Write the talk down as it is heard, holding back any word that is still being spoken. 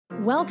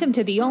Welcome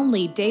to the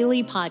only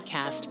daily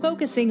podcast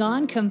focusing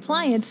on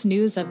compliance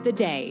news of the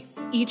day.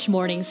 Each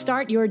morning,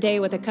 start your day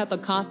with a cup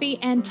of coffee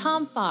and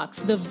Tom Fox,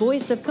 the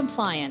voice of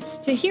compliance,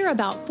 to hear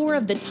about 4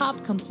 of the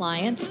top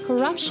compliance,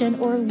 corruption,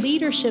 or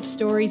leadership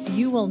stories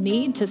you will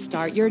need to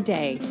start your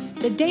day.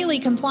 The Daily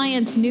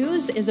Compliance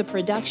News is a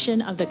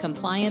production of the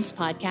Compliance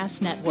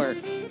Podcast Network.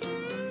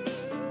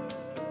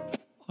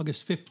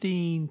 August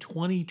 15,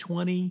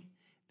 2020,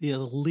 the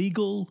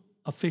Illegal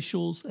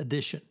Officials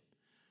Edition.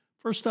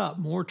 First up,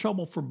 more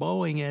trouble for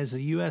Boeing as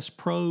the U.S.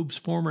 probes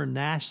former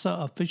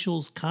NASA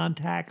officials'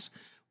 contacts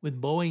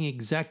with Boeing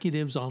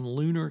executives on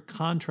lunar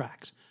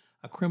contracts.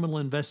 A criminal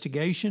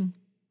investigation,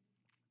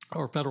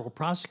 or federal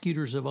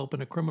prosecutors have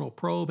opened a criminal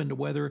probe into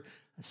whether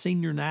a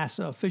senior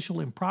NASA official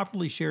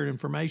improperly shared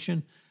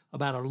information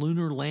about a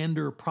lunar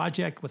lander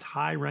project with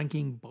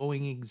high-ranking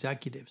Boeing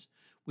executives,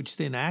 which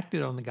then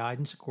acted on the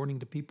guidance, according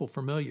to people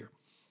familiar.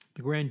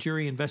 The grand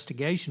jury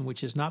investigation,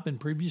 which has not been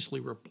previously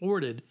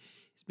reported,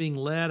 is being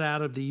led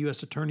out of the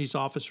U.S. Attorney's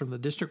Office from the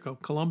District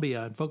of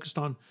Columbia and focused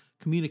on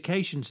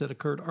communications that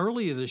occurred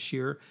earlier this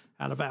year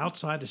out of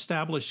outside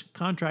established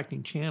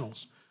contracting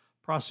channels.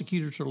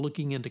 Prosecutors are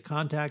looking into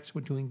contacts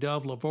between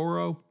Dov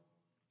Lavoro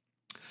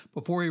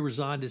before he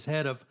resigned as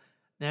head of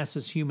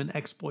NASA's Human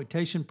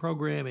Exploitation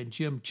Program and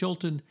Jim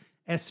Chilton,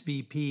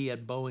 SVP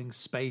at Boeing's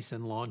Space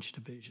and Launch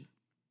Division.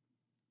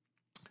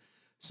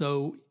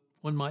 So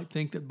one might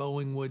think that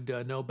Boeing would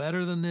know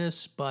better than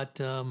this,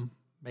 but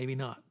maybe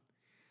not.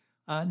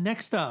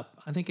 Next up,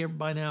 I think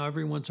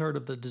everyone's heard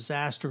of the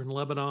disaster in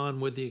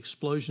Lebanon with the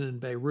explosion in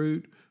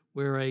Beirut,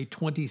 where a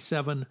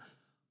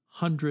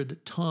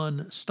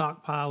 2,700-ton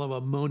stockpile of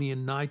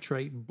ammonium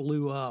nitrate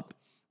blew up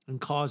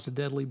and caused a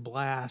deadly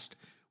blast,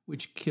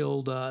 which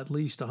killed at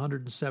least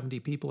 170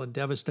 people and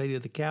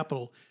devastated the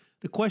capital.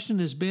 The question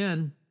has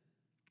been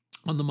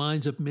on the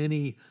minds of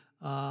many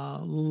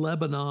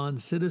Lebanon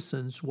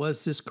citizens,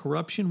 was this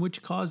corruption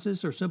which caused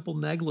this or simple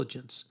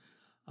negligence?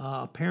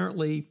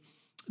 Apparently,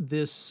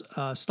 this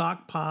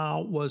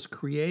stockpile was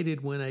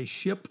created when a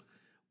ship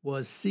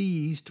was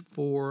seized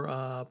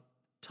for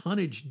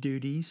tonnage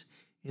duties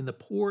in the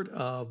port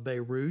of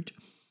Beirut,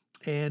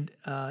 and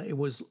it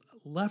was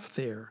left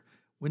there.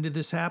 When did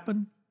this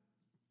happen?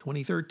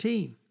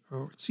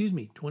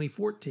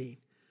 2014.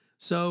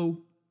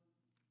 So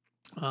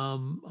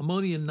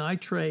ammonium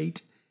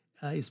nitrate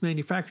is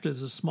manufactured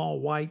as a small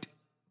white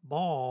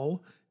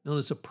ball known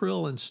as a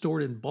prill and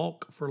stored in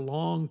bulk for a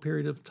long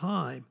period of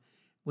time.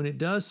 When it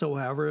does so,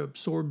 however, it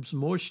absorbs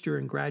moisture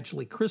and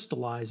gradually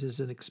crystallizes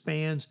and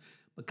expands,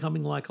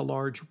 becoming like a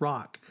large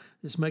rock.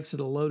 This makes it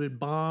a loaded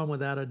bomb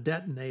without a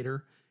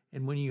detonator,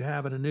 and when you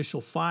have an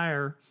initial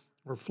fire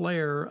or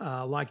flare,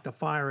 like the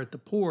fire at the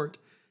port,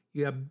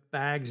 you have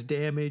bags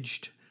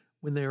damaged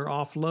when they are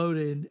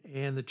offloaded,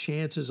 and the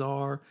chances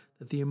are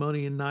that the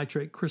ammonium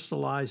nitrate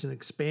crystallized and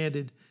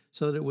expanded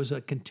so that it was a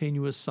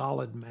continuous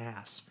solid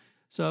mass.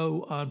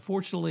 So,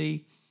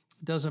 unfortunately,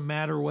 it doesn't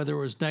matter whether it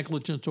was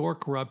negligence or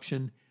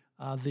corruption,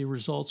 the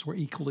results were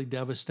equally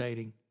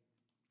devastating.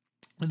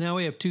 And now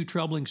we have 2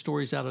 troubling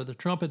stories out of the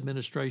Trump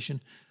administration.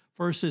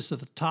 First is that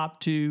the top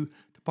 2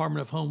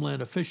 Department of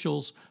Homeland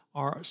officials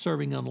are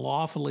serving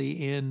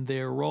unlawfully in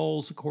their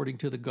roles, according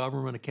to the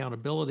Government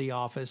Accountability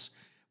Office.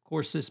 Of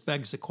course, this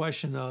begs the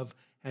question of,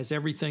 has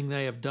everything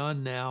they have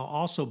done now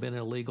also been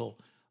illegal?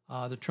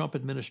 The Trump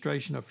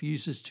administration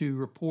refuses to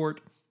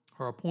report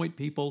or appoint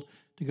people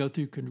to go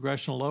through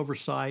congressional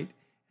oversight.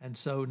 And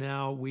so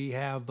now we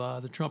have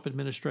the Trump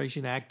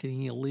administration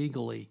acting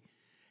illegally.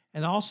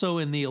 And also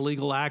in the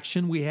illegal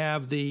action, we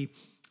have the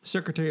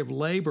Secretary of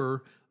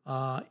Labor,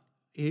 who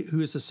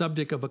is the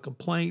subject of a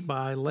complaint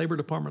by a Labor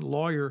Department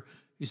lawyer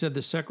who said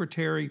the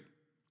secretary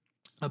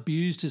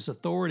abused his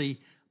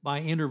authority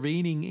by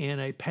intervening in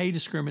a pay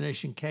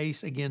discrimination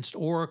case against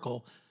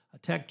Oracle, a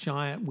tech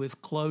giant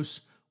with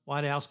close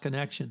White House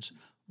connections.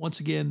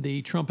 Once again,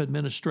 the Trump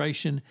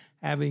administration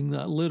having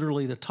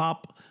literally the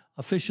top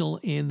official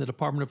in the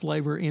Department of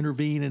Labor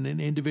intervene in an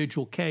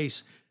individual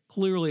case,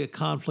 clearly a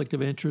conflict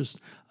of interest,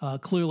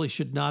 clearly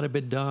should not have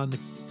been done.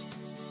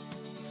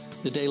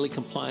 The Daily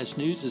Compliance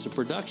News is a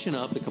production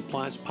of the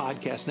Compliance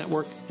Podcast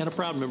Network and a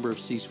proud member of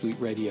C-Suite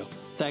Radio.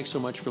 Thanks so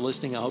much for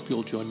listening. I hope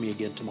you'll join me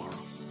again tomorrow.